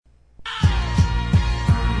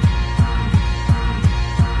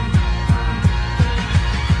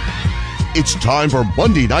It's time for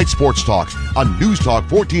Monday Night Sports Talk on News Talk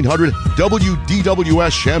 1400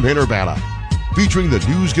 WDWS Champaign-Urbana. Featuring the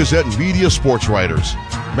News Gazette and media sports writers,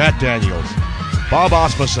 Matt Daniels, Bob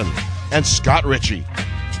Asmussen, and Scott Ritchie.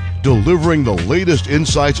 Delivering the latest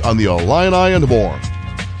insights on the Illini and more.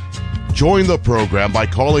 Join the program by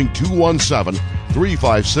calling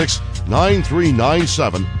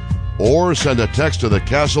 217-356-9397 or send a text to the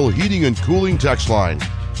Castle Heating and Cooling text line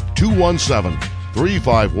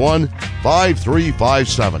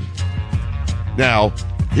 217-351-5357. Now,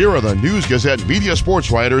 here are the News Gazette media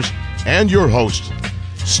sports writers and your host,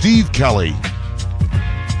 Steve Kelly.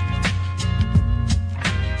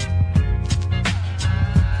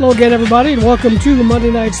 Hello again, everybody, and welcome to the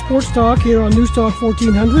Monday Night Sports Talk here on News Talk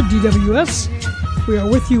 1400 DWS. We are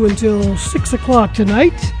with you until 6 o'clock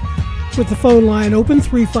tonight with the phone line open.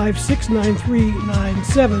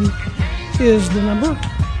 356-9397 is the number.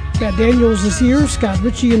 Matt Daniels is here, Scott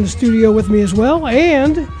Ritchie in the studio with me as well,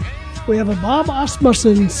 and we have a Bob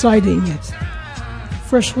Asmussen sighting.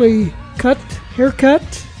 Freshly cut,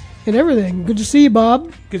 haircut, and everything. Good to see you,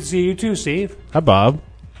 Bob. Good to see you too, Steve. Hi, Bob.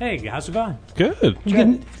 Hey, how's it going? Good. I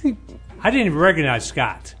didn't even recognize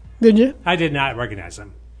Scott. Didn't you? I did not recognize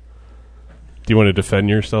him. Do you want to defend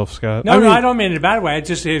yourself, Scott? No, I don't mean it in a bad way. It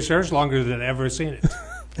just it's longer than I've ever seen it.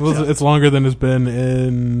 Well, it's longer than it's been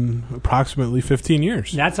in approximately 15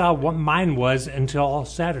 years. That's how mine was until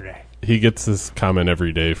Saturday. He gets this comment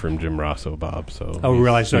every day from Jim Rosso, Bob. So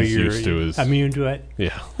really? So he's you're used to his, immune to it?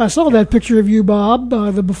 Yeah. I saw that picture of you, Bob,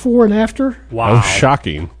 the before and after. Wow. Oh,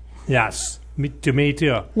 shocking. Yes, to me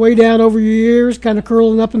too. Way down over your ears, kind of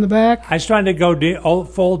curling up in the back. I was trying to go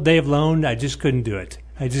full Dave Lone. I just couldn't do it.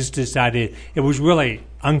 I just decided it was really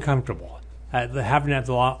uncomfortable. Having that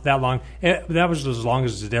long, that was as long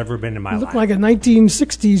as it's ever been in my life. Looked like a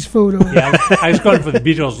 1960s photo. Yeah, I was going for the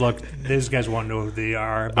Beatles look. These guys won't know who they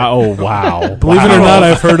are. Oh, wow. Believe it or not,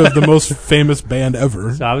 I've heard of the most famous band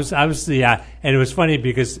ever. So I was, and it was funny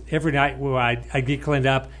because every night when I'd get cleaned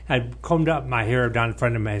up, I'd combed up my hair down in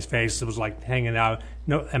front of my face. It was like hanging out,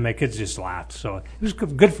 and my kids just laughed. So it was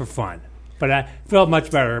good for fun. But I felt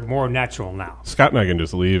much better, more natural now. Scott and I can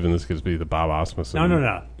just leave, and this could be the Bob Asmussen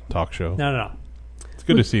No. talk show. No. It's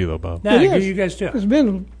good to see you, though, Bob. No, you guys too. It's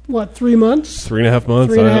been, 3 months? 3.5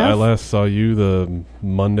 months. 3.5? I last saw you the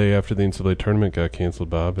Monday after the NCAA tournament got canceled,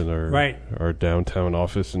 Bob, in our downtown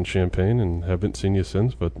office in Champaign, and haven't seen you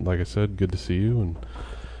since. But like I said, good to see you. And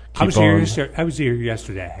I was here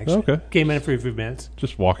yesterday, actually. Okay. Came in for a few minutes.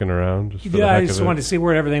 Just walking around. Just for the Yeah, heck I just of it. wanted to see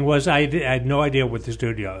where everything was. I had no idea what the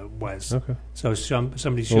studio was. Okay. So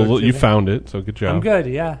somebody showed Well, it to you me. found it, so good job. I'm good,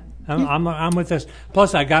 yeah. I'm with this.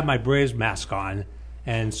 Plus, I got my Braves mask on,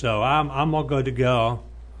 and so I'm all good to go.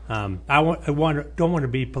 I don't want to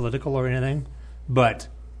be political or anything, but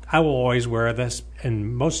I will always wear this,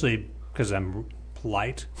 and mostly because I'm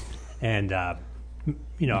polite, and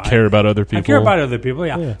Care about other people. I care about other people,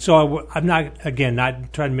 yeah. So I'm not trying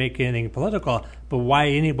to make anything political, but why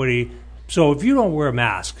anybody? So if you don't wear a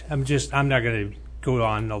mask, I'm not going to go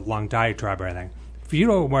on a long diatribe or anything. If you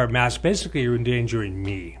don't wear a mask, basically you're endangering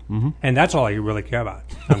me, and that's all you really care about.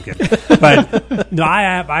 I'm kidding, but no, I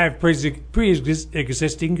have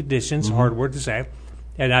pre-existing conditions. Hard word to say,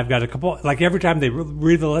 and I've got a couple. Like every time they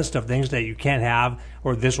read the list of things that you can't have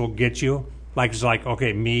or this will get you, like it's like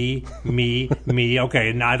okay, me.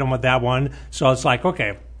 Okay, no, I don't want that one. So it's like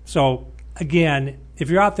okay. So again, if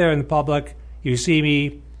you're out there in the public, you see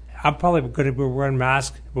me, I'm probably going to be wearing a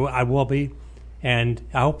mask. I will be, and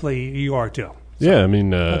hopefully you are too. Yeah, I mean,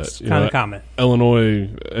 That's kind of common. Illinois,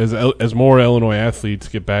 as more Illinois athletes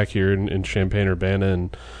get back here in Champaign-Urbana,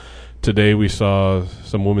 and today we saw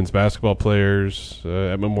some women's basketball players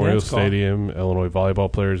at Memorial Stadium, Illinois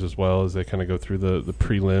volleyball players as well, as they kind of go through the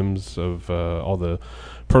prelims of all the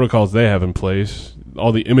protocols they have in place.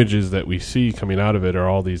 All the images that we see coming out of it are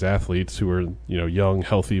all these athletes who are young,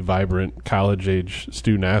 healthy, vibrant, college-age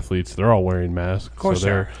student athletes. They're all wearing masks. Of course,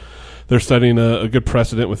 so they're setting a good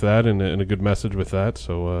precedent with that and a good message with that.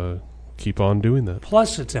 So keep on doing that.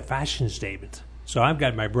 Plus, it's a fashion statement. So I've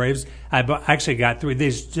got my Braves. I actually got 3.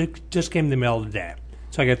 These just came in the mail today.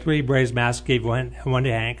 So I got 3 Braves masks. Gave one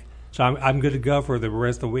to Hank. So I'm good to go for the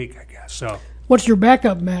rest of the week, I guess. So What's your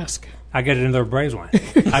backup mask? I got another Braves one.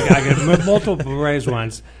 I got multiple Braves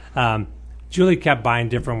ones. Julie kept buying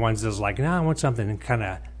different ones. It was like, I want something kind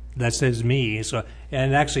of that says me. So,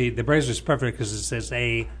 and actually, the Braves is perfect because it says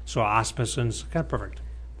A, so Asmussen's kind of perfect.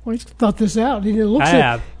 Well, he's thought this out. He looks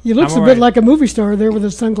have. He looks I'm a bit like a movie star there with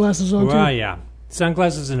his sunglasses on, Well, too. yeah.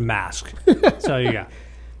 Sunglasses and a mask. So, yeah.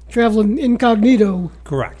 Traveling incognito.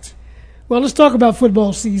 Correct. Well, let's talk about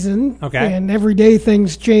football season. Okay. And every day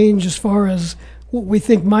things change as far as what we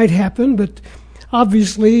think might happen. But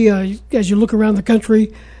obviously, as you look around the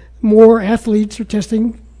country, more athletes are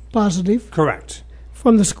testing positive. Correct.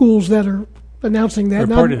 From the schools that are announcing that.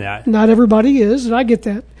 Reporting that. Not everybody is, and I get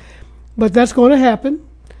that. But that's going to happen.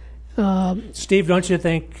 Steve, don't you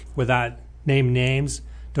think, without naming names,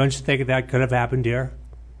 don't you think that could have happened here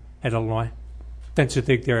at Illinois? Don't you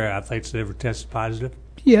think there are athletes that ever tested positive?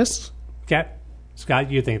 Yes. Okay.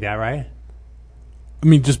 Scott, you think that, right? I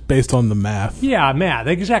mean, just based on the math. Yeah, math,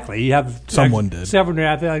 exactly. You have someone did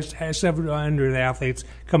 700 athletes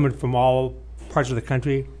coming from all parts of the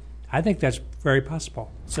country. I think that's very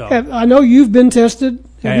possible. So I know you've been tested.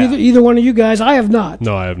 Either one of you guys. I have not.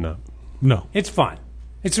 No, I have not. No. It's fun.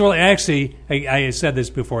 It's really, actually, I said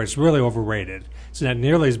this before, it's really overrated. It's not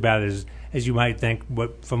nearly as bad as you might think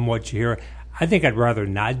from what you hear. I think I'd rather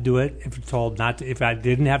not do it if told not to, if I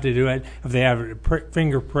didn't have to do it. If they have a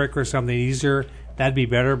finger prick or something easier, that'd be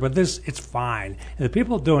better. But it's fine. And the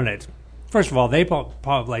people doing it, first of all, they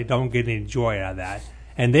probably don't get any joy out of that.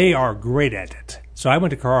 And they are great at it. So I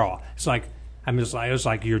went to Carl. It's like, it was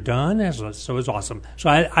like, you're done? So it's awesome. So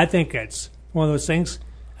I think it's one of those things.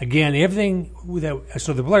 Again, everything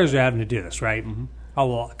so the players are having to do this, right?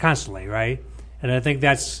 Mm-hmm. Constantly, right? And I think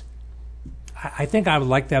I think I would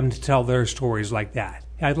like them to tell their stories like that.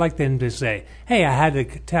 I'd like them to say, hey, I had a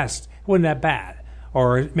test. It wasn't that bad.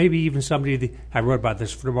 Or maybe even somebody, I wrote about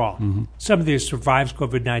this for the ball, somebody that survives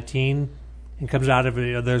COVID-19 and comes out of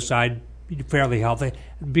the other side fairly healthy.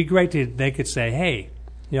 It'd be great they could say, hey,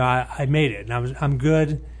 I made it, and I'm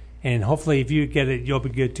good, and hopefully if you get it, you'll be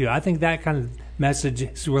good too. I think that kind of message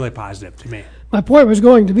is really positive to me. My point was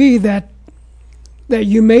going to be that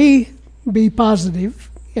you may be positive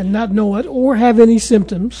and not know it or have any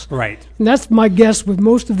symptoms. Right. And that's my guess with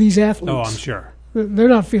most of these athletes. Oh, I'm sure. They're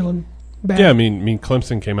not feeling bad. Yeah, I mean,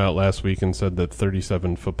 Clemson came out last week and said that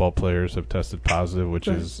 37 football players have tested positive, which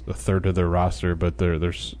is a third of their roster. But their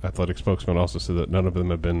athletic spokesman also said that none of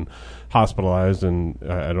them have been hospitalized, and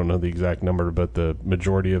I don't know the exact number, but the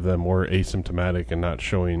majority of them were asymptomatic and not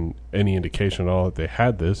showing any indication at all that they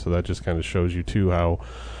had this. So that just kind of shows you too how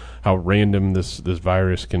random this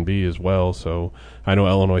virus can be as well. So I know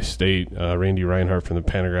Illinois State, Randy Reinhardt from the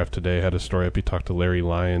Panagraph today had a story up. He talked to Larry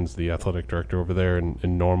Lyons, the athletic director over there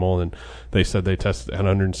in Normal, and they said they tested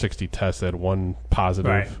 160 tests. They had one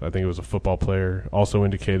positive. Right. I think it was a football player. Also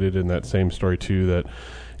indicated in that same story, too, that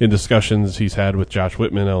in discussions he's had with Josh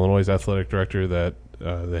Whitman, Illinois' athletic director, that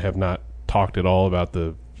they have not talked at all about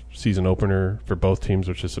the season opener for both teams,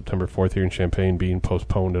 which is September 4th here in Champaign, being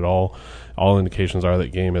postponed at all. All indications are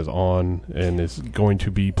that game is on and is going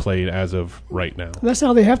to be played as of right now. That's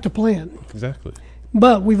how they have to plan. Exactly.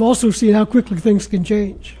 But we've also seen how quickly things can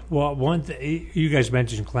change. Well, you guys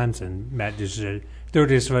mentioned Clemson, Matt, just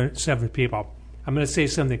 37 people. I'm going to say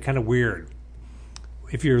something kind of weird.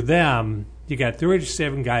 If you're them, you got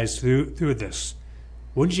 37 guys through this.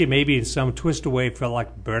 Wouldn't you maybe in some twist away feel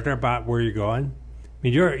like better about where you're going? I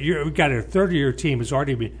mean, you've got a third of your team has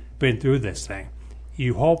already been through this thing.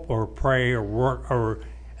 You hope or pray or work or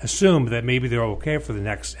assume that maybe they're okay for the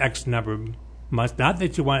next X number of months. Not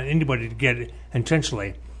that you want anybody to get it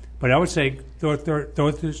intentionally, but I would say those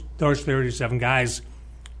 37 guys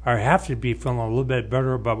have to be feeling a little bit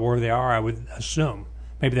better about where they are, I would assume.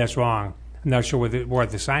 Maybe that's wrong. I'm not sure what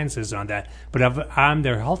the science is on that. But if I'm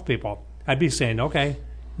their health people, I'd be saying, okay,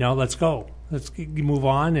 let's go. Let's move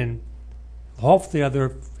on, and hopefully the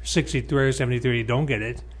other 63 or 73 don't get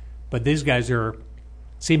it. But these guys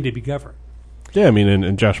seem to be covered. Yeah, I mean,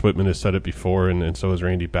 and Josh Whitman has said it before, and so has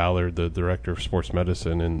Randy Ballard, the director of sports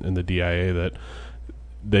medicine and the DIA, that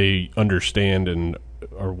they understand and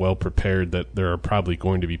are well prepared that there are probably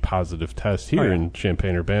going to be positive tests here in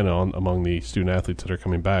Champaign-Urbana among the student athletes that are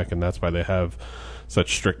coming back, and that's why they have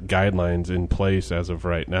such strict guidelines in place as of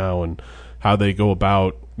right now. And how they go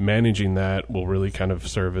about managing that will really kind of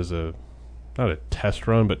serve as not a test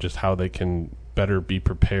run, but just how they can better be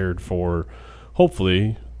prepared for,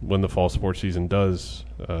 hopefully, when the fall sports season does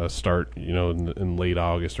start, in late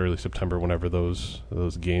August, early September, whenever those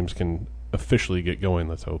games can officially get going,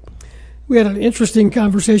 let's hope. We had an interesting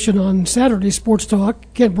conversation on Saturday, Sports Talk.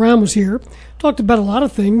 Kent Brown was here. Talked about a lot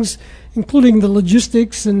of things, including the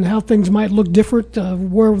logistics and how things might look different.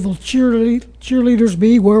 Where will the cheerleaders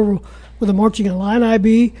be? Where will the marching Illini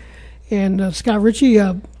be? And Scott Ritchie,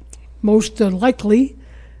 most likely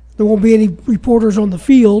there won't be any reporters on the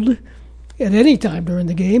field at any time during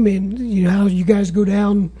the game. And how you guys go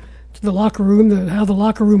down to the locker room, how the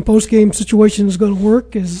locker room post-game situation is going to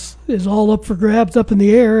work is all up for grabs, up in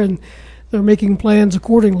the air, and they're making plans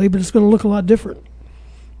accordingly, but it's going to look a lot different.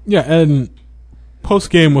 Yeah, and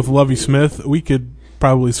post-game with Lovie Smith, we could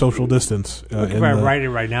probably social distance. Write it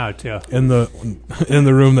right now too. In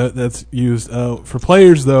the room that's used for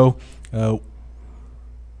players, though.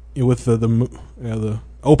 With the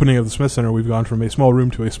opening of the Smith Center, we've gone from a small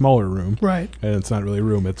room to a smaller room. Right. And it's not really a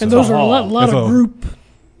room. It's and those are a lot of group,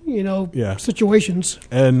 situations.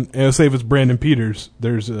 And say if it's Brandon Peters,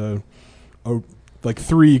 there's like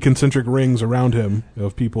 3 concentric rings around him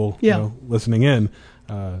of people listening in.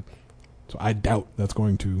 So I doubt that's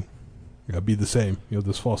going to be the same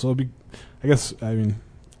this fall. So it'll be,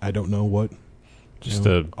 I don't know what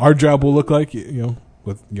our job will look like,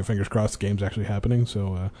 with your fingers crossed games actually happening.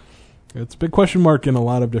 So it's a big question mark in a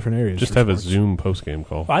lot of different areas. Just have sports. A Zoom post-game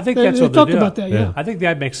call. Well, I think that's what they talked about that, yeah. I think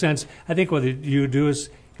that makes sense. I think what you do is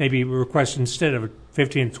maybe request instead of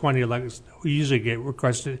 15, 20, like we usually get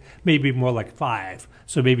requested, maybe more like 5.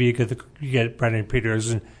 So maybe you get Brandon Peters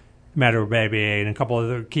and Matt Urbabe and a couple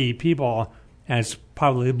other key people, and it's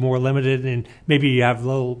probably more limited, and maybe you have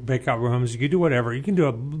little breakout rooms. You can do whatever. You can do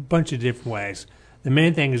a bunch of different ways. The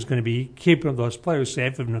main thing is going to be keeping those players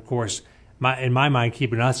safe, and of course, in my mind,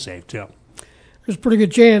 keeping us safe too. There's a pretty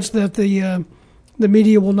good chance that the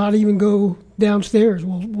media will not even go downstairs.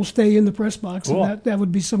 We'll stay in the press box, cool. And that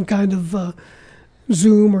would be some kind of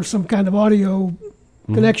Zoom or some kind of audio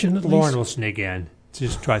connection. At Lauren least. Will sneak in.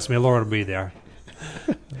 Just trust me, Lauren will be there.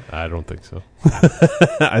 I don't think so.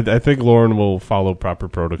 I think Lauren will follow proper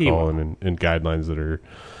protocol and guidelines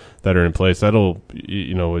that are in place. That'll,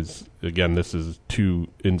 this is too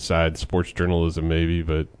inside sports journalism maybe,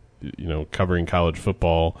 but, covering college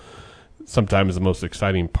football, sometimes the most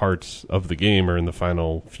exciting parts of the game are in the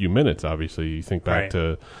final few minutes, obviously. You think back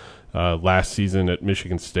to last season at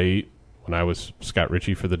Michigan State when I was Scott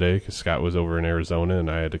Ritchie for the day because Scott was over in Arizona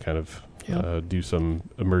and I had to kind of do some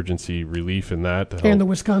emergency relief in that. To help. And the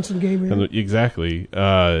Wisconsin game. And exactly.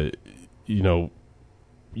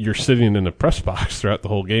 You're sitting in the press box throughout the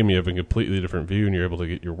whole game. You have a completely different view, and you're able to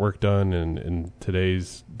get your work done. And in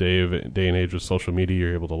today's day and age with social media,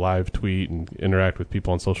 you're able to live tweet and interact with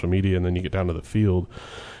people on social media, and then you get down to the field,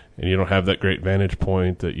 and you don't have that great vantage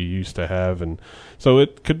point that you used to have. And so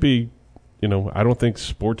it could be, I don't think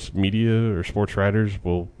sports media or sports writers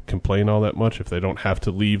will complain all that much if they don't have to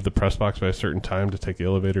leave the press box by a certain time to take the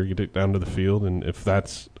elevator, get it down to the field. And if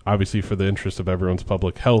that's obviously for the interest of everyone's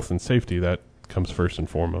public health and safety, that comes first and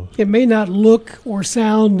foremost. It may not look or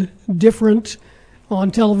sound different on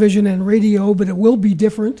television and radio, but it will be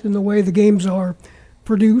different in the way the games are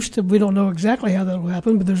produced. We don't know exactly how that will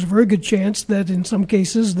happen, but there's a very good chance that in some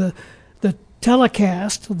cases the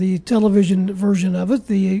telecast, the television version of it,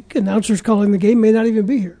 the announcers calling the game may not even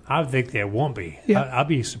be here. I think they won't be. Yeah. I'll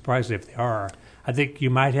be surprised if they are. I think you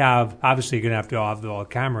might have, obviously you're going to have the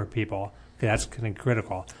camera people. That's kind of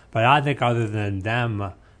critical. But I think other than them,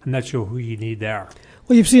 I'm not sure who you need there.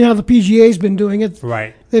 Well, you've seen how the PGA's been doing it.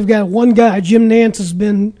 Right. They've got one guy, Jim Nantz has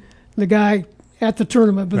been the guy at the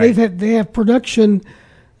tournament, but they have production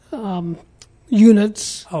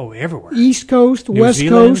units. Oh, everywhere. East Coast, New West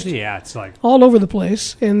Zealand, Coast. Yeah, it's like all over the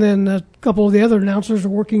place. And then a couple of the other announcers are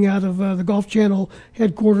working out of the Golf Channel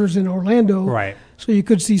headquarters in Orlando. Right. So you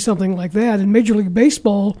could see something like that. In Major League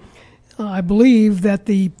Baseball, I believe that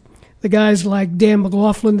the guys like Dan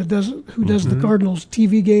McLaughlin who does the Cardinals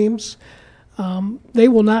TV games, they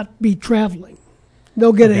will not be traveling.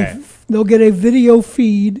 They'll get a video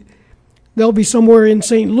feed. They'll be somewhere in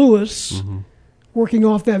St. Louis working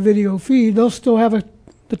off that video feed. They'll still have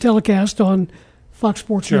the telecast on Fox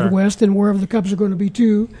Sports Midwest and wherever the Cubs are going to be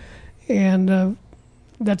too. And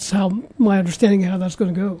that's how my understanding of how that's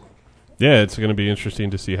going to go. Yeah, it's going to be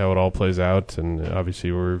interesting to see how it all plays out, and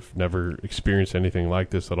obviously we've never experienced anything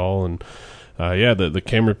like this at all. And the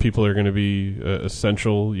camera people are going to be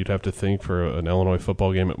essential. You'd have to think for an Illinois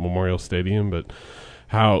football game at Memorial Stadium, but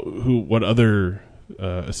what other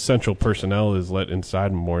essential personnel is let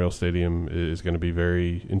inside Memorial Stadium is going to be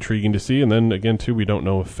very intriguing to see. And then again, too, we don't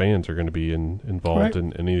know if fans are going to be involved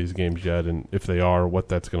in any of these games yet, and if they are, what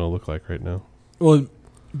that's going to look like right now. Well,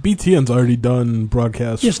 BTN's already done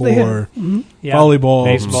broadcasts for Mm-hmm. volleyball,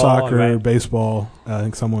 baseball, soccer, baseball. I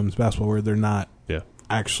think some women's basketball where they're not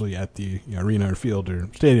actually at the arena or field or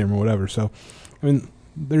stadium or whatever. So, I mean,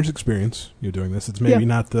 there's experience doing this. It's maybe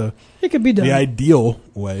not it could be done the ideal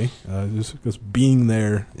way, just because being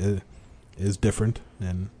there is different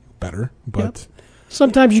and better. But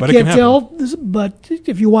sometimes you can't tell. But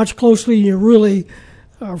if you watch closely and you really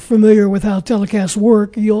are familiar with how telecasts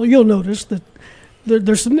work, you'll notice that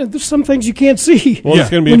there's some things you can't see. Well,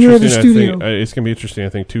 it's going to be when you're in the interesting. studio. It's going to be interesting, I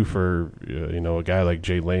think, too, for a guy like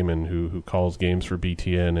Jay Lehman who calls games for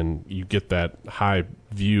BTN, and you get that high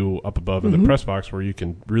view up above in the press box where you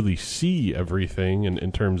can really see everything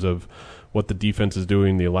in terms of what the defense is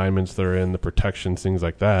doing, the alignments they're in, the protections, things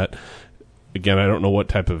like that. Again, I don't know what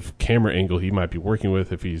type of camera angle he might be working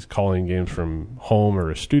with. If he's calling games from home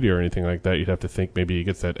or a studio or anything like that, you'd have to think maybe he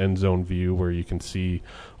gets that end zone view where you can see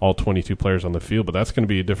all 22 players on the field. But that's going to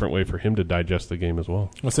be a different way for him to digest the game as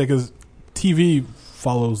well. I'll say because TV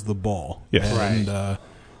follows the ball. Yes. And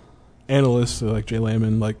analysts like Jay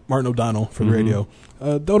Lehman, like Martin O'Donnell for the radio,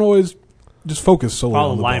 don't always just focus solely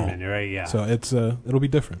on the lineman, ball. Right? Yeah. So it'll be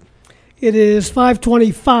different. It is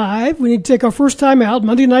 5:25. We need to take our first time out.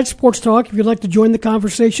 Monday Night Sports Talk. If you'd like to join the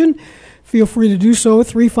conversation, feel free to do so.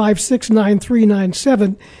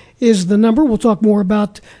 356-9397 is the number. We'll talk more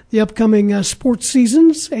about the upcoming sports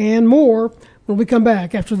seasons and more when we come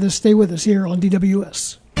back after this. Stay with us here on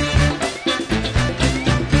DWS.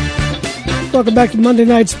 Welcome back to Monday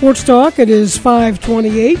Night Sports Talk. It is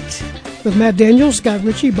 5:28 with Matt Daniels, Scott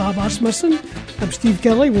Ritchie, Bob Asmussen. I'm Steve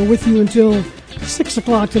Kelly. We're with you until 6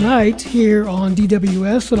 o'clock tonight here on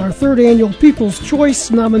DWS, and our third annual People's Choice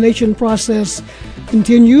nomination process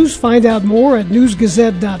continues. Find out more at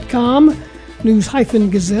newsgazette.com,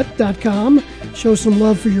 news-gazette.com. Show some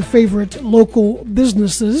love for your favorite local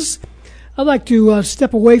businesses. I'd like to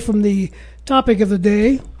step away from the topic of the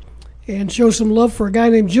day and show some love for a guy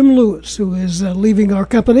named Jim Lewis, who is leaving our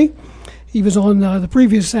company. He was on the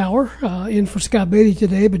previous hour in for Scott Beatty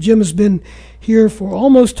today, but Jim has been here for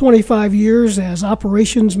almost 25 years as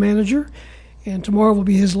operations manager, and tomorrow will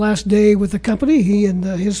be his last day with the company. He and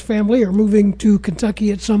his family are moving to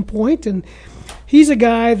Kentucky at some point, and he's a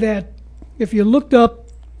guy that, if you looked up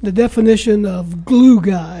the definition of glue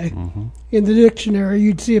guy in the dictionary,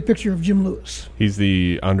 you'd see a picture of Jim Lewis. He's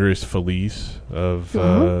the Andres Feliz of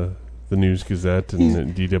the News Gazette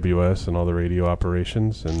and the DWS and all the radio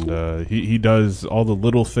operations, and he does all the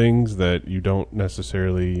little things that you don't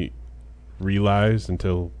necessarily realize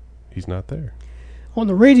until he's not there. On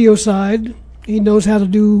the radio side, he knows how to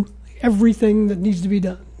do everything that needs to be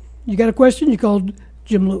done. You got a question, you called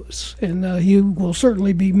Jim Lewis, and he will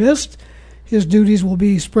certainly be missed. His duties will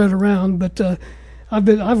be spread around, but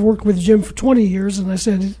I've worked with Jim for 20 years, and I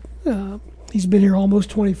said he's been here almost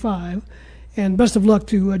 25. And best of luck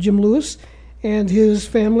to Jim Lewis and his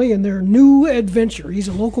family and their new adventure. He's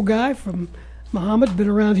a local guy from Mahomet, been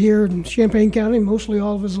around here in Champaign County mostly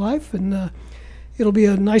all of his life, and it'll be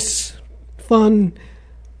a nice, fun,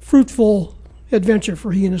 fruitful adventure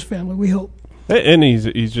for he and his family, we hope. And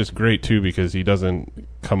he's just great, too, because he doesn't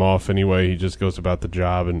come off anyway. He just goes about the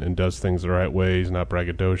job and does things the right way. He's not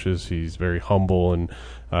braggadocious. He's very humble and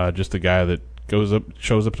just a guy that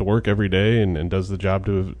shows up to work every day and does the job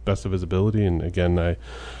to the best of his ability. And again, I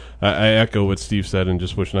echo what Steve said and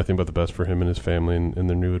just wish nothing but the best for him and his family in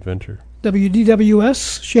their new adventure.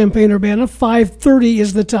 WDWS, Champaign-Urbana, 5:30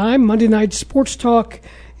 is the time. Monday Night Sports Talk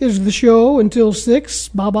is the show until 6.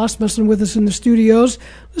 Bob Asmussen with us in the studios.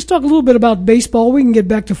 Let's talk a little bit about baseball. We can get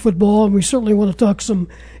back to football, and we certainly want to talk some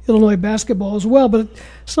Illinois basketball as well. But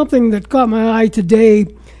something that caught my eye today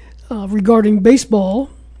regarding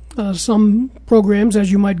baseball, some programs,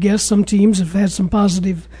 as you might guess, some teams have had some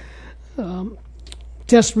positive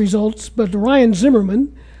test results. But Ryan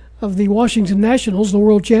Zimmerman of the Washington Nationals, the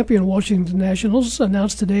world champion Washington Nationals,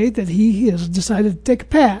 announced today that he has decided to take a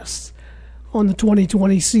pass on the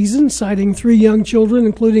 2020 season, citing 3 young children,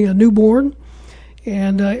 including a newborn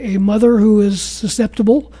and a mother who is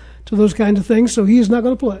susceptible to those kind of things. So he is not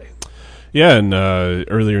going to play. Yeah, and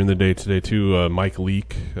earlier in the day today, too, Mike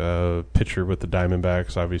Leake, pitcher with the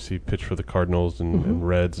Diamondbacks, obviously pitched for the Cardinals and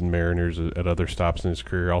Reds and Mariners at other stops in his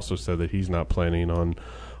career, also said that he's not planning on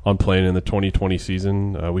playing in the 2020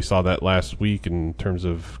 season. We saw that last week in terms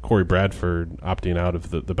of Corey Bradford opting out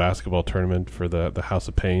of the basketball tournament for the House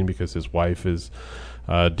of Pain because his wife is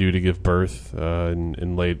due to give birth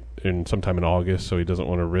in sometime in August, so he doesn't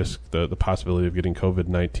want to risk the possibility of getting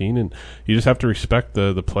COVID-19. And you just have to respect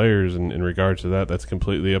the players in regards to that. That's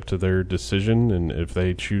completely up to their decision, and if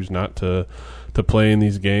they choose not to play in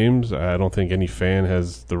these games, I don't think any fan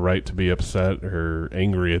has the right to be upset or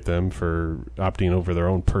angry at them for opting over their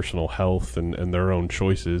own personal health and their own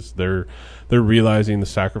choices. They're realizing the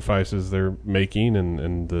sacrifices they're making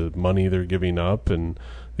and the money they're giving up and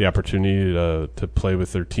the opportunity to play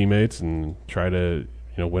with their teammates and try to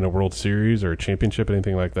win a World Series or a championship,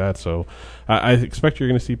 anything like that. So I expect you're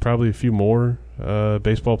going to see probably a few more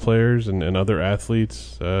baseball players and other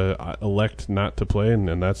athletes elect not to play,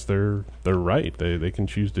 and that's their right. They can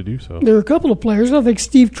choose to do so. There are a couple of players. I think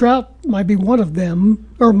Steve Trout might be one of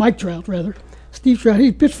them, or Mike Trout, rather. Steve Trout,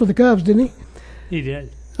 he pitched for the Cubs, didn't he? He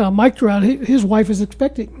did. Mike Trout, his wife is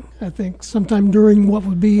expecting. I think, sometime during what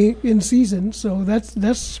would be in season. So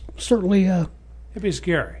that's certainly it'd be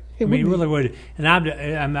scary. It really would. And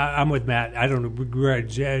I'm with Matt. I don't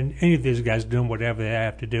begrudge any of these guys doing whatever they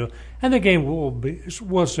have to do, and the game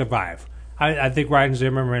will survive. I think Ryan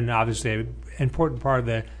Zimmerman, obviously, an important part of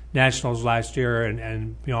the Nationals last year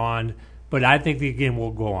and beyond. But I think the game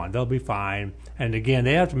will go on. They'll be fine. And again,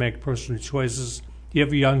 they have to make personal choices. You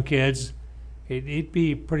have young kids. It'd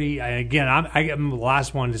be pretty. Again, I'm the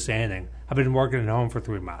last one to say anything. I've been working at home for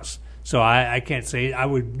 3 months, so I can't say. I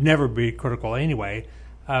would never be critical anyway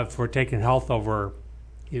for taking health over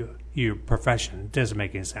your profession. It doesn't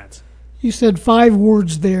make any sense. You said 5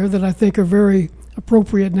 words there that I think are very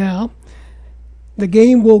appropriate now. The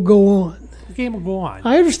game will go on. The game will go on.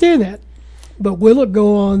 I understand that, but will it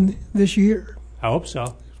go on this year? I hope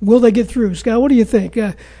so. Will they get through? Scott, what do you think?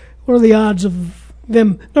 What are the odds of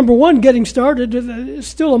them, number one, getting started? It's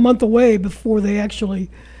still a month away before they actually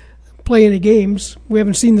play any games. We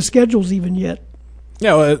haven't seen the schedules even yet.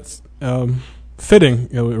 Yeah, well, it's fitting.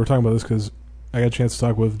 We were talking about this because I got a chance to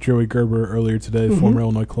talk with Joey Gerber earlier today, former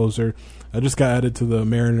Illinois closer. I just got added to the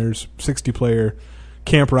Mariners 60-player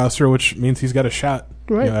camp roster, which means he's got a shot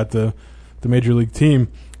at the major league team.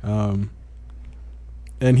 And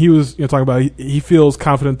he was talking about he feels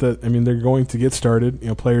confident that they're going to get started.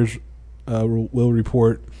 Players will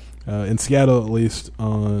report in Seattle at least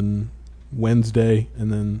on Wednesday,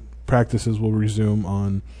 and then practices will resume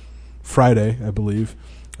on Friday, I believe.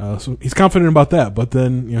 So he's confident about that. But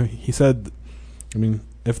then he said,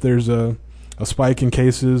 if there's a spike in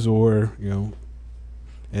cases or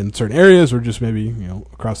in certain areas or just maybe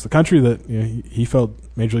across the country, that he felt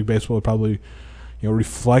Major League Baseball would probably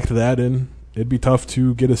reflect that, and it'd be tough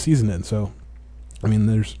to get a season in. So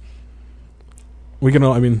Major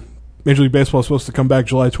League Baseball is supposed to come back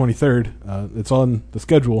July 23rd. It's on the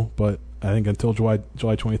schedule, but I think until July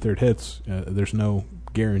 23rd hits, there's no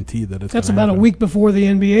guarantee that it's. That's about a week before the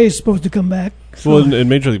NBA is supposed to come back. So. Well, and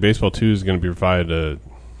Major League Baseball too is going to provide a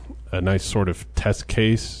nice sort of test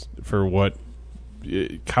case for what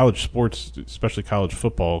college sports, especially college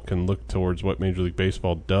football, can look towards what Major League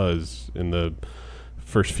Baseball does in the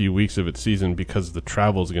first few weeks of its season, because the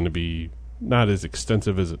travel is going to be not as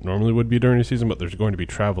extensive as it normally would be during the season, but there's going to be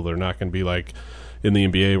travel. They're not going to be like in the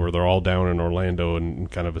NBA where they're all down in Orlando in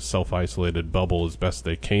kind of a self-isolated bubble as best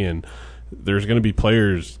they can. There's going to be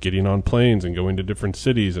players getting on planes and going to different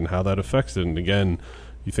cities and how that affects it. And again,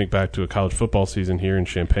 you think back to a college football season here in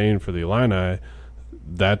Champaign for the Illini,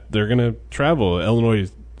 that they're going to travel. Illinois,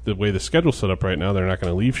 the way the schedule's set up right now, they're not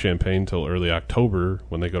going to leave Champaign until early October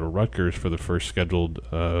when they go to Rutgers for the first scheduled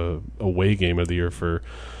away game of the year for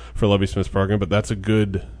Lovie Smith's program. But that's a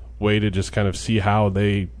good way to just kind of see how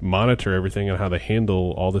they monitor everything and how they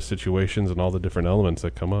handle all the situations and all the different elements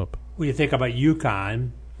that come up. When you think about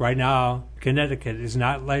UConn, right now, Connecticut is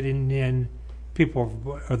not letting in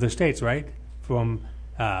people of the states, right, from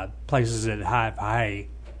places that have high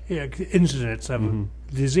incidents of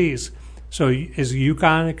disease. So is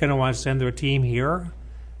UConn going to want to send their team here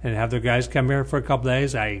and have their guys come here for a couple of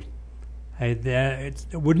days? I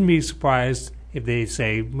wouldn't be surprised if they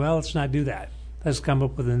say, well, let's not do that. Let's come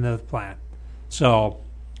up with another plan. So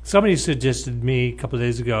somebody suggested to me a couple of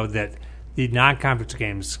days ago that the non-conference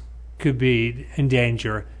games could be in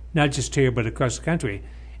danger, not just here but across the country.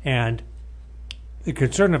 And the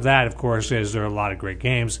concern of that, of course, is there are a lot of great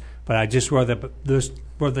games, but I just wrote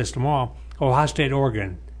this tomorrow. Ohio State,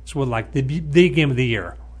 Oregon. So like the game of the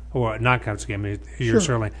year, or non-conference game of the year,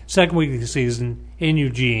 certainly. Second week of the season in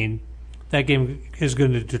Eugene, that game is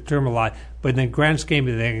going to determine a lot. But in the grand scheme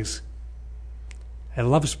of things, I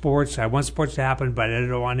love sports. I want sports to happen, but I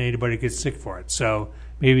don't want anybody to get sick for it. So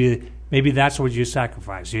maybe that's what you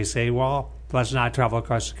sacrifice. You say, well, let's not travel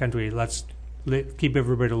across the country. Let's keep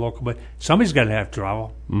everybody local. But somebody's got to have to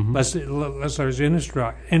travel. Unless there's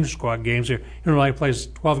inter-squad games. Here, Illinois plays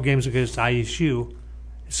 12 games against ISU.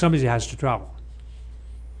 Somebody has to travel.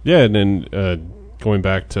 Yeah, and then going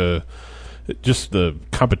back to just the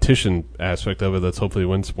competition aspect of it, that's hopefully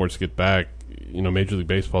when sports get back, Major League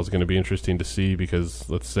Baseball is going to be interesting to see, because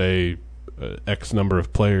let's say X number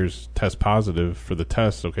of players test positive for the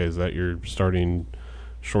test. Okay, is that your starting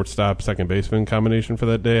shortstop, second baseman combination for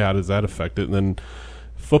that day? How does that affect it? And then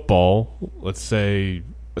football, let's say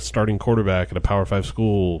a starting quarterback at a Power 5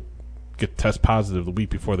 school get test positive the week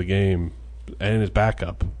before the game and his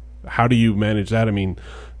backup. How do you manage that?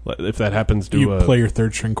 If that happens to you play your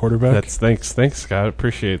third string quarterback. Thanks, Scott.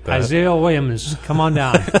 Appreciate that. Isaiah Williams, come on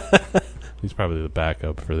down. He's probably the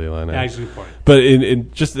backup for the Illini. Yeah, good point. But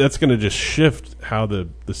that's going to just shift how the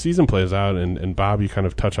season plays out. And Bob, you kind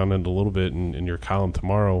of touch on it a little bit in your column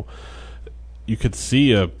tomorrow. you could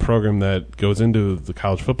see a program that goes into the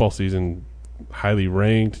college football season highly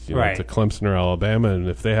ranked, right, to Clemson or Alabama, and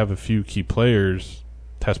if they have a few key players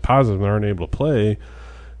test positive and aren't able to play,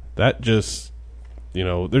 that just,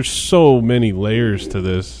 there's so many layers to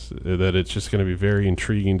this that it's just going to be very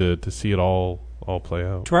intriguing to see it all play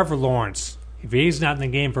out. Trevor Lawrence, if he's not in the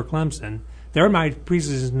game for Clemson, they're my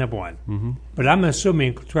preseason number one. Mm-hmm. But I'm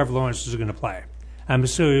assuming Trevor Lawrence is going to play. I'm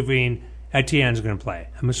assuming Etienne's going to play.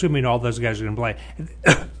 I'm assuming all those guys are going to play.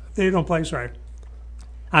 If they don't play, sorry,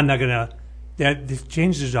 I'm not going to. That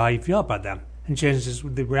changes how you feel about them and changes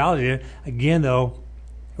the reality. Again, though,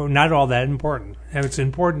 not all that important. And it's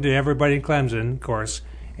important to everybody in Clemson, of course,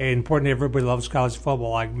 and important to everybody who loves college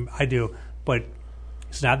football like I do, but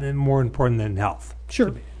it's not more important than health.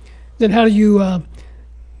 Sure. Then how do you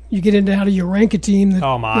you get into how do you rank a team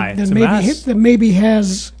that maybe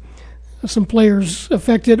has some players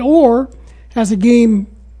affected or has a game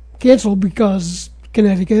canceled because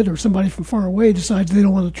Connecticut or somebody from far away decides they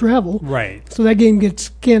don't want to travel. Right. So that game gets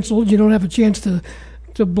canceled. You don't have a chance to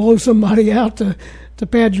blow somebody out to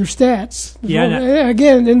pad your stats. Yeah.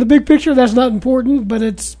 Again, in the big picture, that's not important, but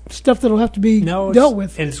it's stuff that'll have to be dealt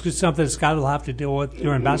with. And it's something Scott will have to deal with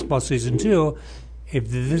during basketball season, too. If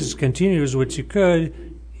this continues, which it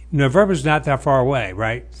could, November's not that far away,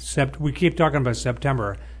 right? We keep talking about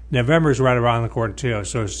September. November's right around the corner, too.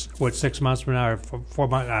 So it's, 6 months from now or 4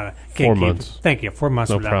 months? 4 months. Thank you, 4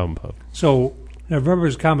 months from now. No problem, Bob. So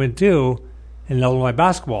November's coming, too, in Illinois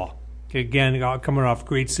basketball. Again, coming off a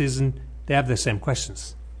great season, they have the same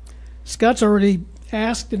questions. Scott's already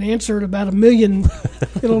asked and answered about 1 million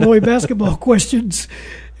Illinois basketball questions,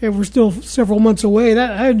 and we're still several months away.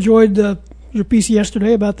 I enjoyed your piece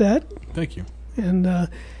yesterday about that. Thank you. And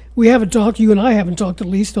we haven't talked, you and I haven't talked at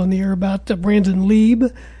least on the air about Brandon Lieb,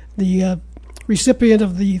 the recipient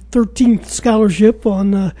of the 13th scholarship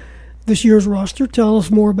on this year's roster. Tell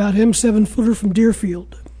us more about him, 7-footer from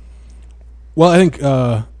Deerfield. Well, I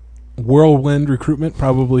think whirlwind recruitment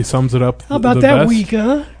probably sums it up. How about the that best. week,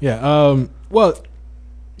 huh? Yeah. Well,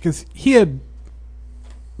 because he had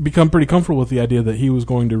become pretty comfortable with the idea that he was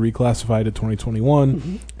going to reclassify to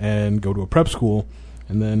 2021 and go to a prep school.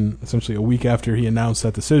 And then essentially a week after he announced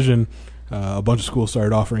that decision, a bunch of schools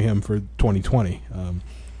started offering him for 2020.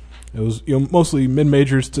 It was mostly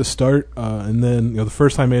mid-majors to start, and then the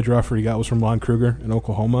first-time major offer he got was from Lon Kruger in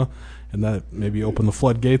Oklahoma, and that maybe opened the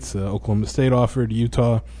floodgates. Oklahoma State offered,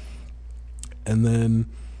 Utah. And then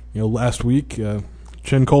last week,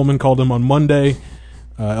 Chin Coleman called him on Monday.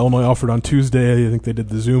 Illinois offered on Tuesday. I think they did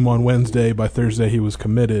the Zoom on Wednesday. By Thursday, he was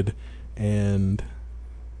committed, and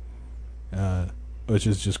which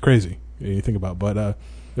is just crazy when you think about. But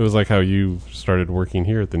it was like how you started working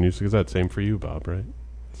here at the News Gazette. Same for you, Bob, right?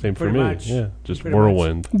 Same for me. Much. Yeah, just Pretty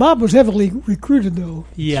whirlwind. Much. Bob was heavily recruited, though.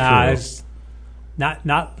 Yeah, it's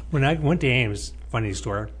not when I went to Ames. Funny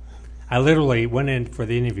story. I literally went in for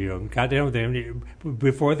the interview and got down with the interview.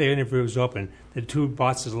 Before the interview was open, the two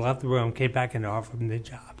bosses left the room, came back and offered me the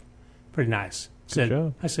job. Pretty nice.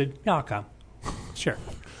 I said, yeah, I'll come. Sure.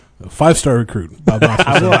 A 5-star recruit. Bob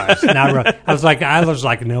I was like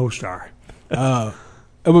a no-star. But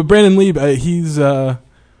Brandon Lieb, he's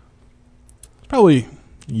probably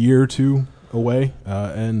a year or two away,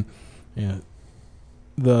 and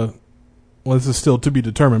this is still to be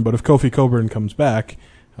determined. But if Kofi Coburn comes back,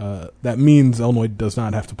 that means Illinois does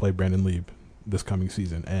not have to play Brandon Lieb this coming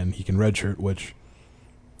season, and he can redshirt, which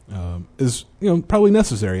is probably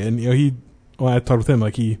necessary. And when I talked with him,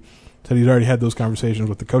 he said he'd already had those conversations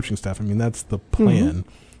with the coaching staff. I mean, that's the plan,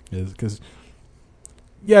 is because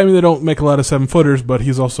they don't make a lot of 7-footers, but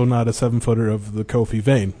he's also not a 7-footer of the Kofi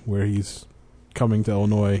vein, where he's coming to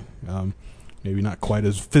Illinois, maybe not quite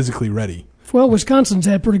as physically ready. Well, Wisconsin's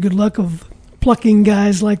had pretty good luck of plucking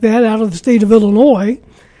guys like that out of the state of Illinois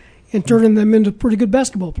and turning them into pretty good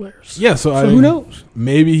basketball players. Yeah, so who knows?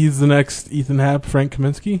 Maybe he's the next Ethan Happ, Frank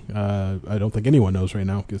Kaminsky. I don't think anyone knows right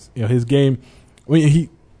now because his game. He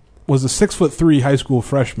was a 6'3" high school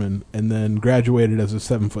freshman and then graduated as a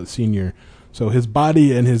 7-foot senior. So his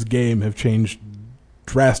body and his game have changed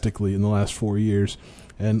drastically in the last 4 years.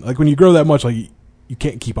 And when you grow that much, you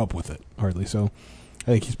can't keep up with it hardly. So I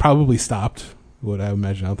think he's probably stopped. What I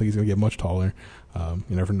imagine. I don't think he's going to get much taller. You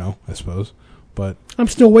never know, I suppose. But I'm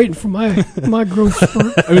still waiting for my growth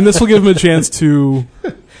spurt. I mean, this will give him a chance to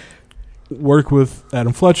work with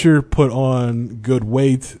Adam Fletcher, put on good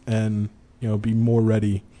weight, and be more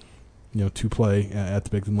ready, to play at the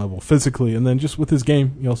Big Ten level physically. And then just with his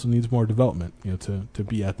game, he also needs more development, to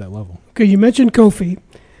be at that level. Okay, you mentioned Kofi.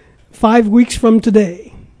 5 weeks from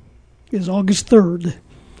today is August 3rd.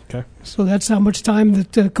 Okay. So that's how much time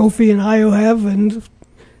that Kofi and Io have, and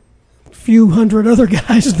few hundred other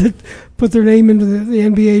guys that put their name into the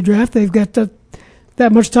NBA draft. They've got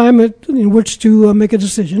that much time in which to make a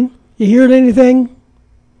decision. You heard anything?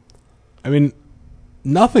 I mean,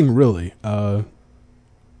 nothing really, other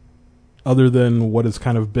than what has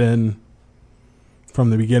kind of been from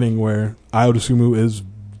the beginning, where Ayo Dosunmu is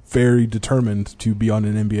very determined to be on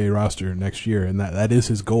an NBA roster next year, and that is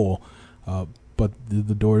his goal. But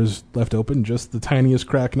the door is left open, just the tiniest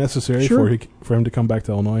crack necessary for him to come back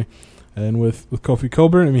to Illinois. And with Kofi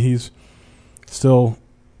Cockburn, I mean, he's still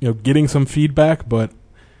getting some feedback, but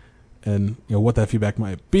what that feedback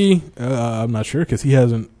might be, I'm not sure, because he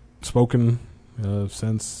hasn't spoken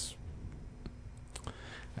since.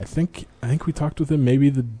 I think we talked with him maybe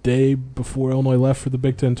the day before Illinois left for the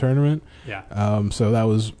Big Ten tournament. Yeah. So that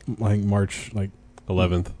was March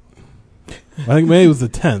 11th. I think maybe it was the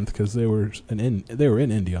 10th because they were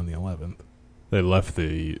in Indy on the 11th. They left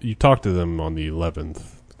you talked to them on the 11th.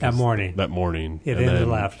 That morning. Yeah, and then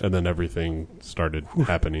left. And then everything started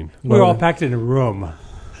happening. We were all packed in a room,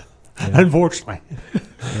 unfortunately.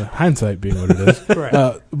 Hindsight being what it is.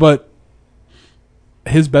 Correct. But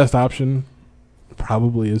his best option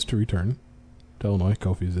probably is to return to Illinois.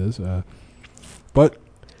 Kofi's is.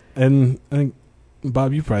 And I think,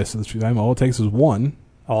 Bob, you probably said this time, all it takes is one.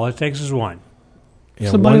 All it takes is one.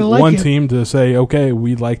 Yeah, one team to say, okay,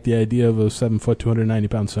 we like the idea of a 7-foot,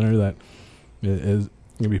 290-pound center that is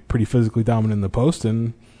going to be pretty physically dominant in the post,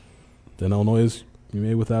 and then Illinois is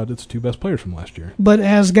made without its two best players from last year. But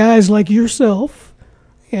as guys like yourself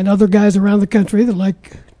and other guys around the country that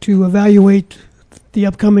like to evaluate the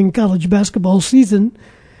upcoming college basketball season,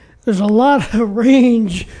 there's a lot of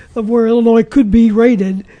range of where Illinois could be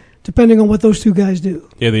rated depending on what those two guys do.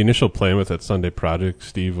 Yeah, the initial plan with that Sunday project,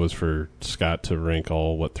 Steve, was for Scott to rank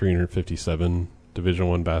all, 357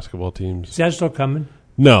 Division I basketball teams. Is that still coming?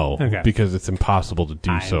 No, okay. Because it's impossible to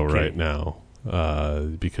do so right now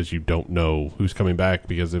because you don't know who's coming back,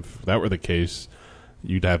 because if that were the case,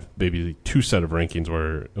 you'd have maybe two set of rankings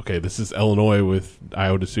where, okay, this is Illinois with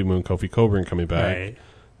Ayo Dosunmu and Kofi Cockburn coming back.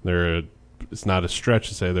 Right. It's not a stretch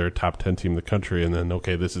to say they're a top 10 team in the country, and then,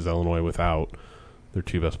 okay, this is Illinois without their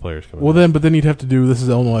two best players coming back. But then you'd have to do, this is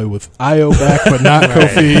Illinois with Ayo back but not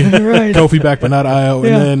Kofi. Right. Kofi back but not Ayo,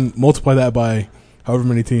 and then multiply that by however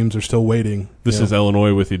many teams are still waiting. This is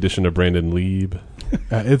Illinois with the addition of Brandon Lieb.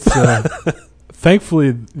 It's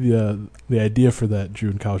thankfully the idea for that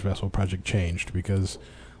June college basketball project changed, because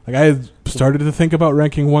I had started to think about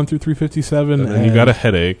ranking 1 through 357, and you got a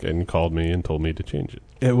headache and called me and told me to change it.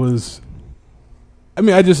 It was,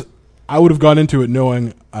 I would have gone into it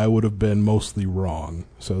knowing I would have been mostly wrong.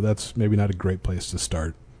 So that's maybe not a great place to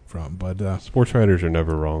start from. But sports writers are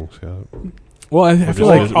never wrong, Scott. Well, I feel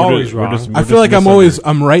like always wrong. I feel like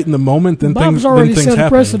I'm right in the moment. Then Bob's things already set happen.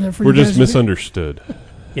 precedent for We're you just misunderstood.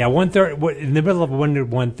 Yeah, 130 in the middle of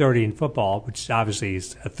 130 in football, which obviously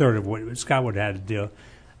is a third of what Scott would have had to do.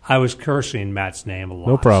 I was cursing Matt's name a lot.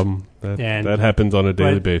 No problem. That happens on a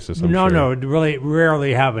daily basis. I'm sure. No, it really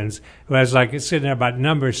rarely happens. I was sitting there about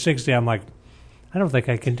number 60. I'm like, I don't think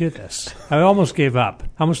I can do this. I almost gave up.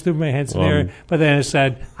 I almost threw my hands in the air. But then I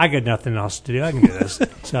said, I got nothing else to do. I can do this.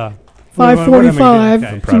 So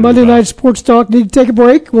 5:45, Monday Night Sports Talk. Need to take a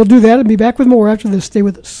break. We'll do that and be back with more after this. Stay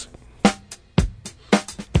with us.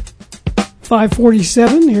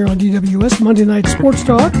 5:47 here on DWS, Monday Night Sports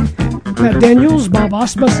Talk. Matt Daniels, Bob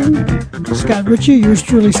Asmussen, Scott Ritchie, yours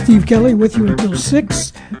truly, Steve Kelly, with you until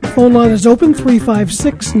 6. Phone line is open,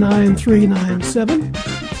 356-9397.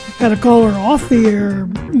 Had a caller off the air,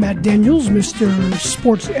 Matt Daniels, Mr.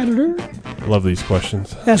 Sports Editor. Love these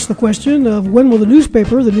questions. Asked the question of when will the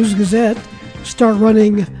newspaper, the News Gazette, start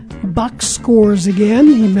running box scores again.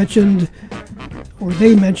 He mentioned, or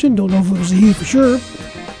they mentioned, don't know if it was a he for sure,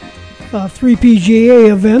 3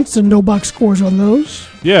 PGA events and no box scores on those.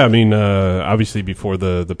 Yeah, obviously before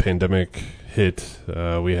the pandemic hit,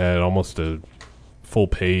 we had almost a full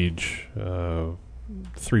page,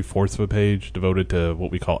 3/4 of a page devoted to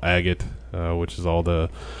what we call Agate, which is all the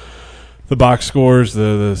box scores,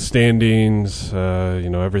 the standings,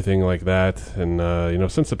 everything like that.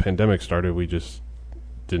 And since the pandemic started, we just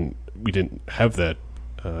didn't have that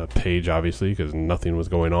page, obviously, because nothing was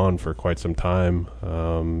going on for quite some time.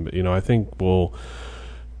 I think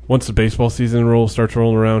once the baseball season starts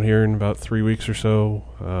rolling around here in about 3 weeks or so,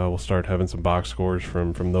 we'll start having some box scores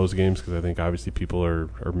from those games, because I think obviously people are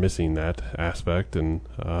missing that aspect. And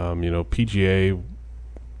PGA,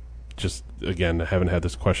 just again, I haven't had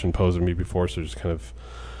this question posed to me before, so just kind of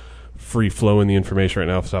free flowing the information right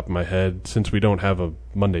now off the top of my head. Since we don't have a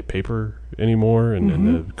Monday paper anymore, and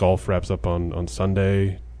the golf wraps up on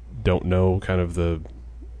Sunday, don't know kind of the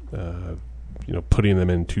putting them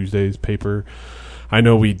in Tuesday's paper. I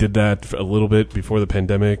know we did that a little bit before the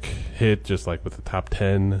pandemic hit, just like with the top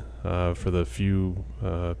 10 for the few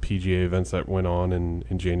PGA events that went on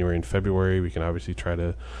in January and February. We can obviously try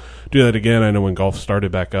to do that again. I know when golf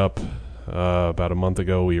started back up about a month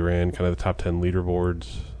ago, we ran kind of the top 10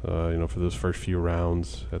 leaderboards, for those first few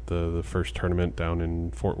rounds at the first tournament down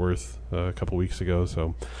in Fort Worth a couple weeks ago.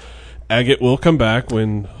 So Agate will come back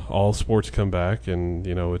when all sports come back, and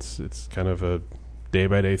it's kind of a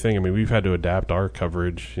day-by-day thing. I mean, we've had to adapt our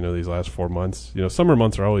coverage, these last 4 months. Summer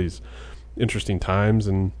months are always interesting times,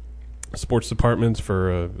 and sports departments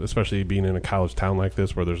for, especially being in a college town like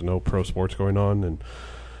this where there's no pro sports going on. And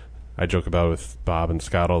I joke about it with Bob and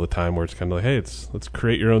Scott all the time where it's kind of like, hey, let's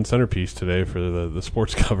create your own centerpiece today for the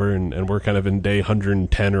sports cover, and we're kind of in day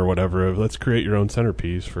 110 or whatever of let's create your own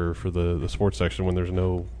centerpiece for the sports section when there's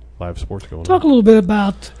no live sports going on. Talk a little bit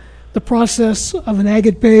about the process of an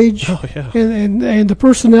Agate page and the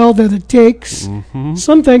personnel that it takes. Mm-hmm.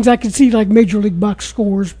 Some things I can see, like Major League box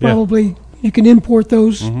scores, probably you can import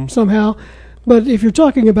those somehow. But if you're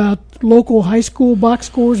talking about local high school box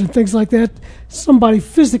scores and things like that, somebody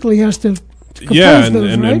physically has to compose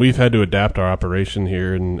those, right? And we've had to adapt our operation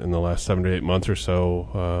here in the last 7 to 8 months or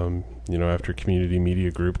so. After Community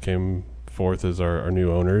Media Group came forth as our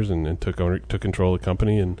new owners and took control of the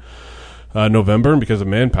company and November, and because of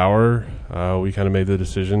manpower, we kind of made the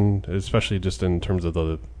decision, especially just in terms of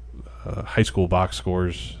the high school box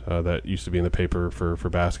scores that used to be in the paper for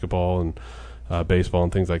basketball and baseball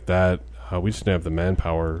and things like that. We just didn't have the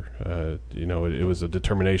manpower. It was a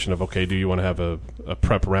determination of, okay, do you want to have a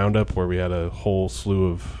prep roundup where we had a whole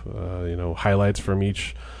slew of highlights from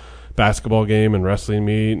each basketball game and wrestling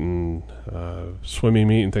meet and swimming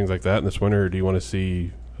meet and things like that in this winter, or do you want to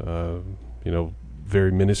see very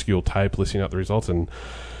minuscule type listing out the results? And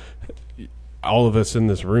all of us in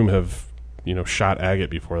this room have shot agate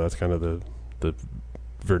before. That's kind of the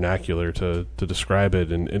vernacular to describe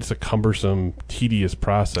it, and it's a cumbersome, tedious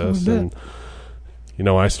process. And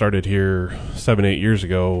I started here 7-8 years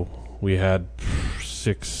ago. We had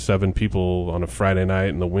 6-7 people on a Friday night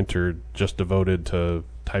in the winter just devoted to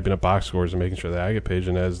typing up box scores and making sure the agate page.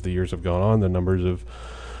 And as the years have gone on, the numbers have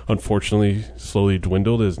unfortunately slowly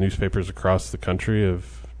dwindled as newspapers across the country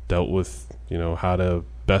have dealt with how to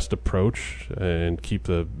best approach and keep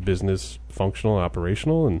the business functional and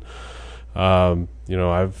operational. And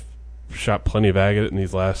I've shot plenty of agate in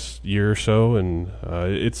these last year or so, and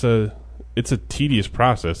it's a tedious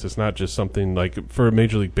process. It's not just something like for a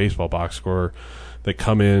Major League Baseball box score that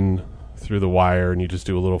come in through the wire and you just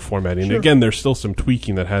do a little formatting. Sure. And again, there's still some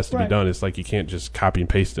tweaking that has to be done. It's like you can't just copy and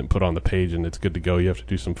paste it and put it on the page and it's good to go. You have to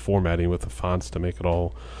do some formatting with the fonts to make it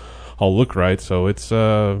all look right. So it's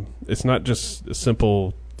not just a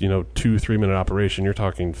simple 2-3 minute operation. You're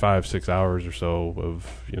talking 5-6 hours or so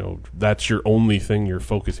of that's your only thing you're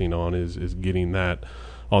focusing on is getting that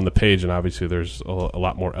on the page. And obviously there's a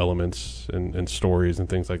lot more elements and stories and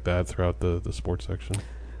things like that throughout the sports section.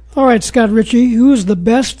 All right, Scott Ritchie, who is the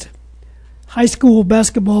best high school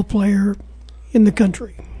basketball player in the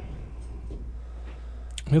country?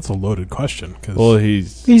 It's a loaded question.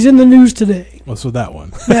 He's in the news today. Well, so that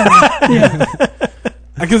one. Yeah.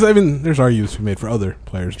 Because, there's arguments to be made for other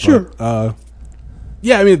players. Sure. But,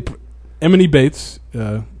 Emily Bates,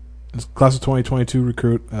 is class of 2022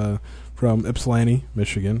 recruit from Ypsilanti,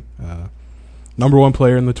 Michigan. Number one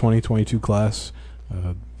player in the 2022 class.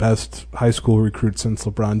 Best high school recruit since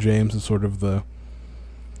LeBron James is sort of the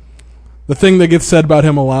thing that gets said about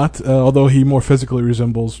him a lot, although he more physically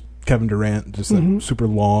resembles Kevin Durant, just a super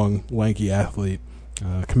long, lanky athlete.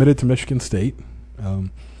 Committed to Michigan State,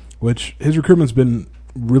 which his recruitment's been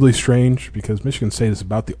really strange because Michigan State is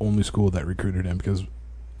about the only school that recruited him because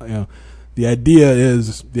the idea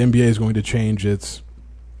is the NBA is going to change its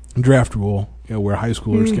draft rule where high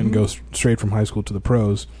schoolers can go straight from high school to the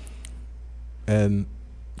pros. And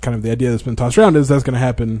kind of the idea that's been tossed around is that's going to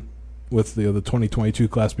happen with the 2022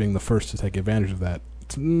 class being the first to take advantage of that.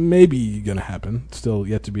 It's maybe going to happen. Still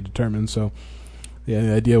yet to be determined. So the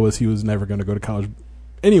idea was he was never going to go to college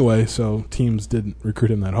anyway, so teams didn't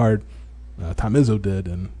recruit him that hard. Tom Izzo did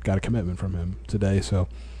and got a commitment from him today. So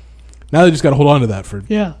now they just got to hold on to that for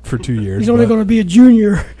 2 years. He's only going to be a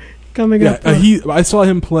junior coming up. I saw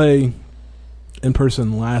him play in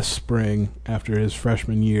person last spring after his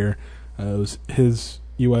freshman year. It was his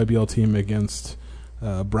UIBL team against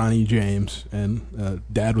Bronny James, and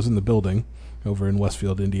Dad was in the building over in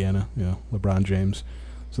Westfield, Indiana. LeBron James.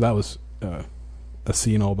 So that was a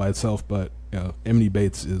scene all by itself. But Emily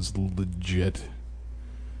Bates is legit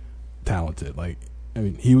talented.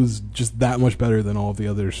 He was just that much better than all of the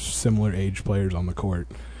other similar age players on the court.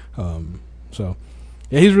 So,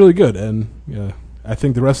 yeah, he's really good. And I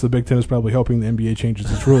think the rest of the Big Ten is probably hoping the NBA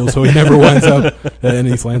changes its rules so he never winds up in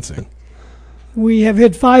East Lansing. We have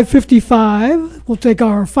hit 5:55. We'll take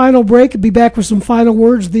our final break and be back with some final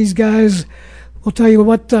words. These guys will tell you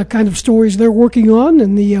what kind of stories they're working on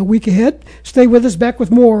in the week ahead. Stay with us. Back with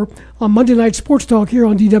more on Monday Night Sports Talk here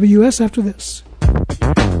on DWS after this.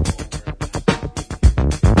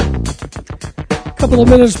 A couple of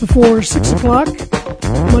minutes before 6 o'clock,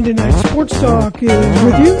 Monday Night Sports Talk is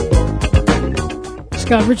with you.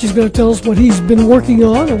 Scott Ritchie's going to tell us what he's been working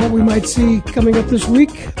on and what we might see coming up this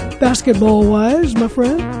week, basketball-wise, my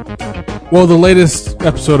friend. Well, the latest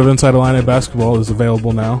episode of Inside Illini Basketball is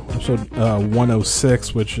available now, episode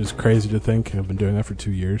 106, which is crazy to think. I've been doing that for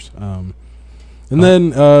 2 years. And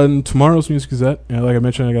then tomorrow's News Gazette, like I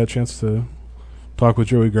mentioned, I got a chance to talk with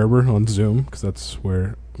Joey Gerber on Zoom, because that's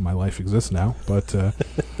where my life exists now. But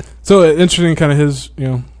so interesting kind of his,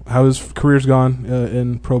 how his career's gone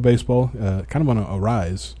in pro baseball, kind of on a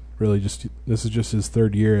rise, really. This is just his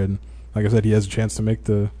third year, and like I said, he has a chance to make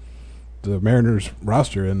the Mariners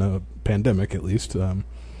roster in a pandemic, at least.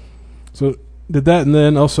 So did that, and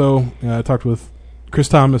then also I talked with Chris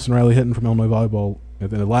Thomas and Riley Hinton from Illinois Volleyball at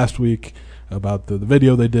the end of last week about the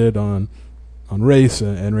video they did on race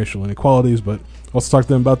and racial inequalities, but also talked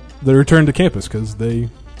to them about the return to campus, because they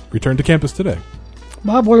returned to campus today.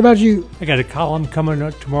 Bob, what about you? I got a column coming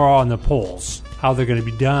up tomorrow on the polls, how they're going to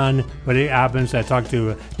be done, what it happens. I talked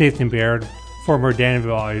to Nathan Baird, former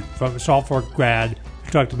Danville from Salt Fork grad.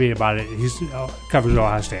 He talked to me about it. He covers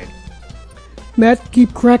Ohio State. Matt,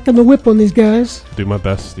 keep cracking the whip on these guys. Do my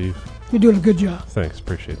best, Steve. You're doing a good job. Thanks,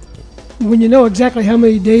 appreciate that. When you know exactly how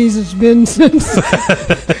many days it's been since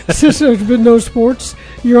there's been no sports,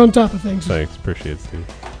 you're on top of things. Thanks, appreciate it, Steve.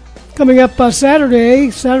 Coming up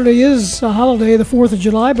Saturday. Saturday is a holiday, the 4th of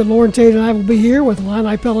July, but Lauren Tate and I will be here with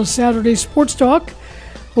Illini Pella Saturday Sports Talk.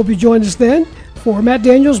 Hope you join us then. For Matt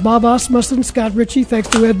Daniels, Bob Osmusson, Scott Ritchie, thanks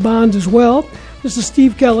to Ed Bonds as well. This is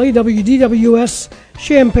Steve Kelly, WDWS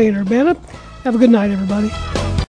Champaign-Urbana. Have a good night, everybody.